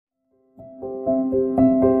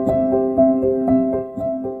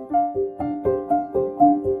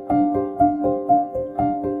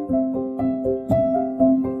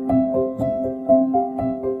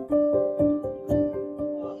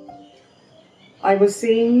I was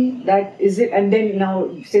saying that is it, and then now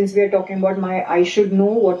since we are talking about I should know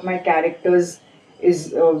what my characters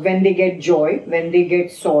is when they get joy, when they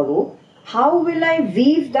get sorrow. How will I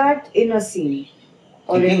weave that in a scene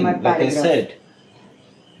or again, in my paragraph? Like I said,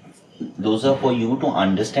 those are for you to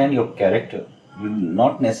understand your character. You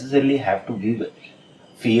not necessarily have to weave it.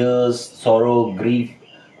 Fears, sorrow, grief,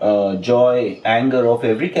 joy, anger of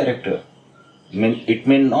every character. I mean, it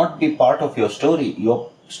may not be part of your story.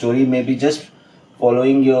 Your story may be just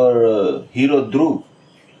following your hero Dhruv.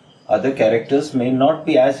 Other characters may not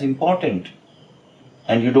be as important,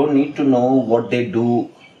 and you don't need to know what they do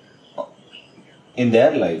in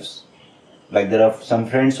their lives. Like there are some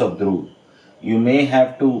friends of Dhruv. You may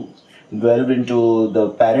have to delve into the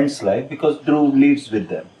parents' life because Dhruv lives with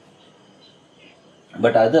them.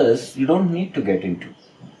 But others, you don't need to get into.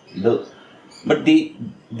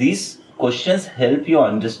 These questions help you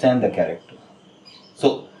understand the character.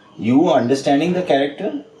 So you understanding the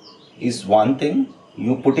character is one thing.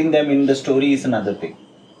 You putting them in the story is another thing.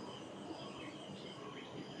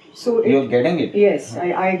 So you're getting it? Yes,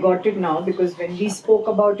 I got it now, because when we spoke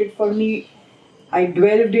about it, for me, I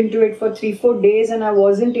dwelled into it for 3-4 days and I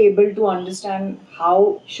wasn't able to understand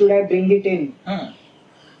how should I bring it in.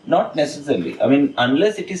 Not necessarily. I mean,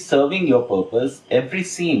 unless it is serving your purpose, every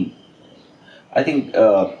scene. I think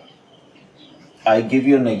I give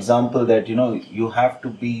you an example that you have to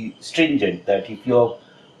be stringent. That if you're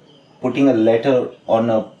putting a letter on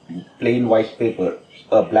a plain white paper,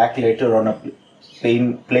 a black letter on a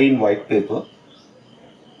plain white paper,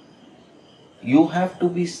 you have to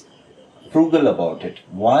be frugal about it.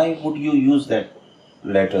 Why would you use that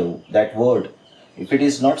letter, that word? If it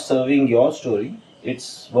is not serving your story,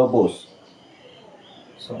 it's verbose.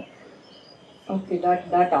 So. Okay,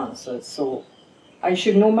 that answers. So I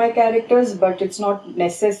should know my characters, but it's not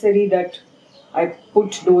necessary that I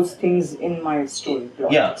put those things in my story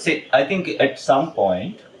plot. Yeah, see, I think at some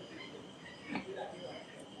point,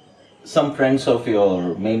 some friends of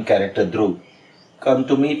your main character Dhruv come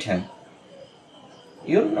to meet him.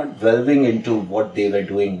 You're not delving into what they were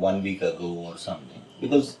doing 1 week ago or something,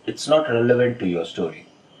 because it's not relevant to your story.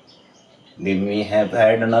 They may have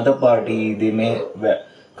had another party, they may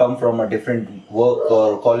come from a different work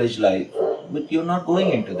or college life, but you're not going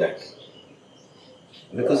into that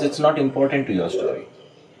because it's not important to your story.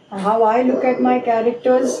 How I look at my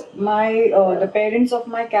characters, the parents of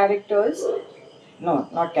my characters, no,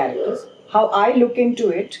 not characters, how I look into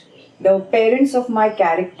it, the parents of my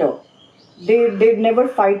character, they never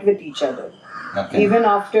fight with each other. Okay. Even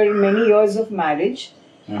after many years of marriage,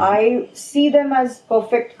 I see them as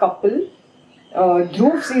perfect couple.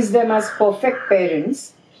 Dhruv sees them as perfect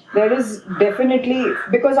parents. There is definitely,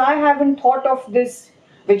 because I haven't thought of this,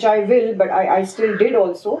 which I will, but I still did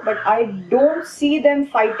also, but I don't see them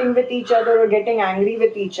fighting with each other or getting angry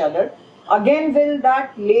with each other. Again, will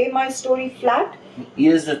that lay my story flat?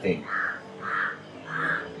 Here's the thing.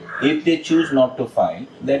 If they choose not to fight,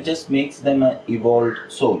 that just makes them an evolved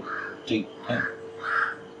soul.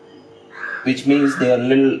 Which means they are a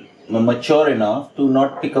little mature enough to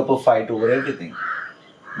not pick up a fight over everything.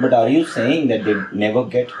 But are you saying that they never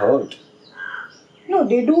get hurt? No,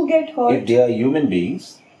 they do get hurt. If they are human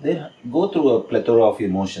beings, they go through a plethora of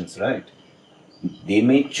emotions, right? They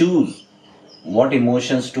may choose what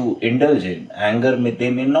emotions to indulge in. Anger,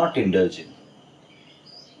 they may not indulge in.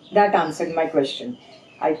 That answered my question.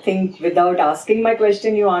 I think without asking my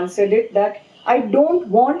question, you answered it, that I don't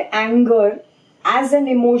want anger as an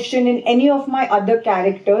emotion in any of my other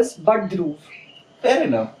characters but Dhruv. Fair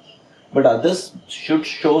enough. But others should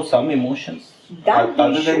show some emotions. That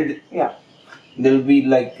other than yeah. They'll be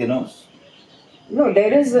like, No,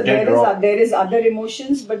 there is other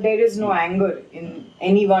emotions, but there is no anger in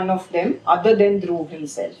any one of them other than Dhruv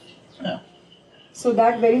himself. Yeah. So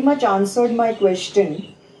that very much answered my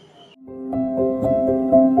question.